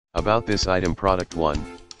About this item. Product 1.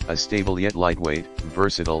 A stable yet lightweight,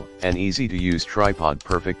 versatile, and easy to use tripod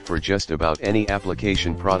perfect for just about any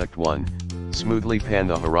application. Product 1. Smoothly pan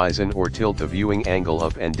the horizon or tilt the viewing angle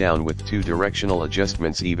up and down with 2 directional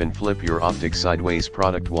adjustments. Even flip your optic sideways.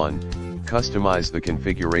 Product 1. Customize the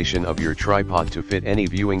configuration of your tripod to fit any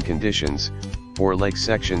viewing conditions. 4 leg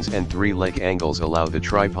sections and 3 leg angles allow the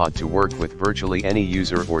tripod to work with virtually any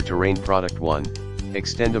user or terrain. Product 1.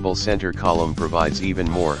 Extendable center column provides even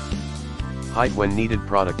more height when needed.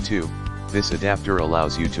 Product 2. This adapter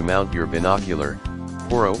allows you to mount your binocular,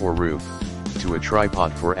 Porro or roof to a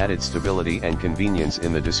tripod for added stability and convenience.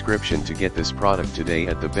 In the description to get this product today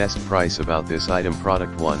at the best price. About this item.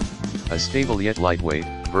 Product 1. A stable yet lightweight,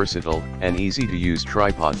 versatile, and easy to use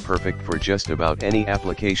tripod perfect for just about any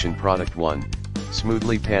application. Product 1.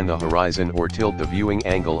 Smoothly pan the horizon or tilt the viewing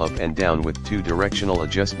angle up and down with 2 directional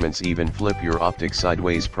adjustments. Even flip your optic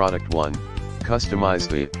sideways. Product 1. Customize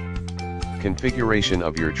the configuration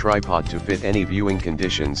of your tripod to fit any viewing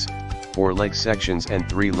conditions. 4 leg sections and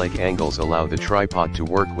 3 leg angles allow the tripod to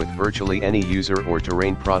work with virtually any user or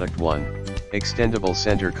terrain. Product 1. Extendable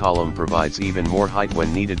center column provides even more height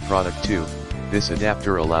when needed. Product 2. This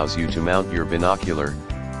adapter allows you to mount your binocular,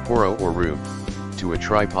 Porro or roof to a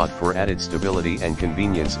tripod for added stability and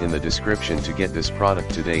convenience. In the description to get this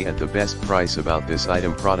product today at the best price. About this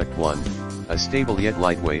item. Product 1. A stable yet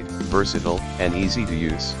lightweight, versatile, and easy to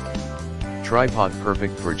use tripod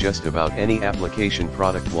perfect for just about any application.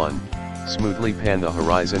 Product 1. Smoothly pan the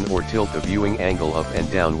horizon or tilt the viewing angle up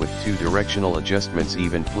and down with 2 directional adjustments.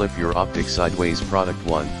 Even flip your optic sideways. Product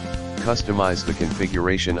 1. Customize the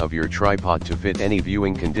configuration of your tripod to fit any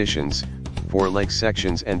viewing conditions. 4 leg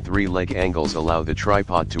sections and 3 leg angles allow the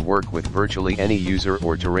tripod to work with virtually any user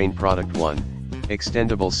or terrain. Product 1.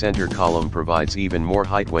 Extendable center column provides even more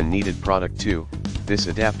height when needed. Product 2. This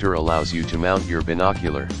adapter allows you to mount your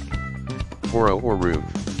binocular, Porro or roof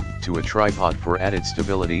to a tripod for added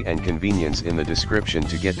stability and convenience. In the description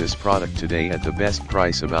to get this product today at the best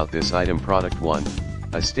price. About this item. Product 1.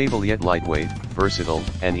 A stable yet lightweight, versatile,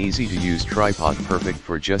 and easy to use tripod perfect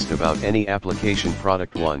for just about any application.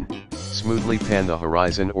 Product 1. Smoothly pan the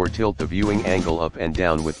horizon or tilt the viewing angle up and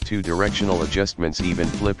down with 2 directional adjustments. Even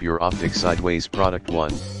flip your optic sideways. Product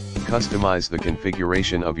 1. Customize the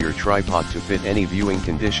configuration of your tripod to fit any viewing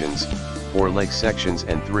conditions. 4 leg sections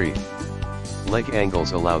and 3 leg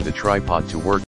angles allow the tripod to work